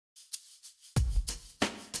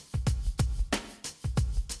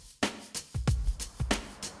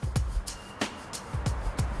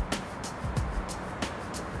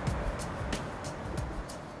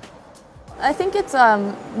I think it's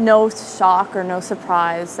no shock or no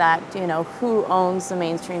surprise that, who owns the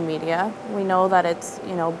mainstream media. We know that it's,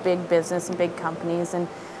 big business and big companies, and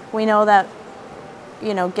we know that,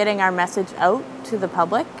 getting our message out to the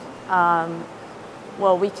public,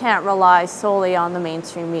 well, we can't rely solely on the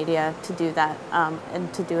mainstream media to do that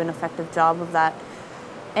and to do an effective job of that.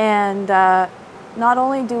 And not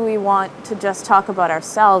only do we want to just talk about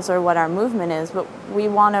ourselves or what our movement is, but we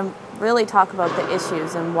want to really talk about the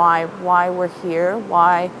issues and why we're here,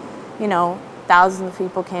 why, thousands of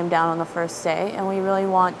people came down on the first day, and we really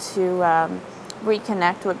want to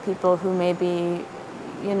reconnect with people who maybe,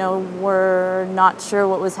 were not sure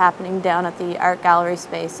what was happening down at the art gallery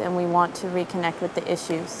space, and we want to reconnect with the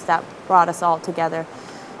issues that brought us all together.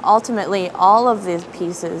 Ultimately, all of these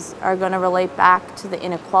pieces are going to relate back to the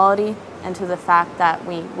inequality and to the fact that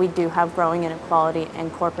we do have growing inequality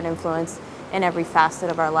and corporate influence in every facet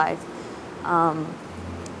of our life.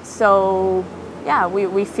 So yeah,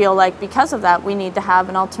 we feel like because of that, we need to have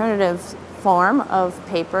an alternative form of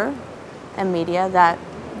paper and media that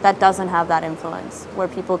doesn't have that influence, where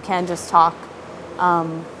people can just talk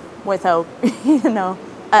without,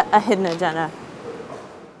 a hidden agenda.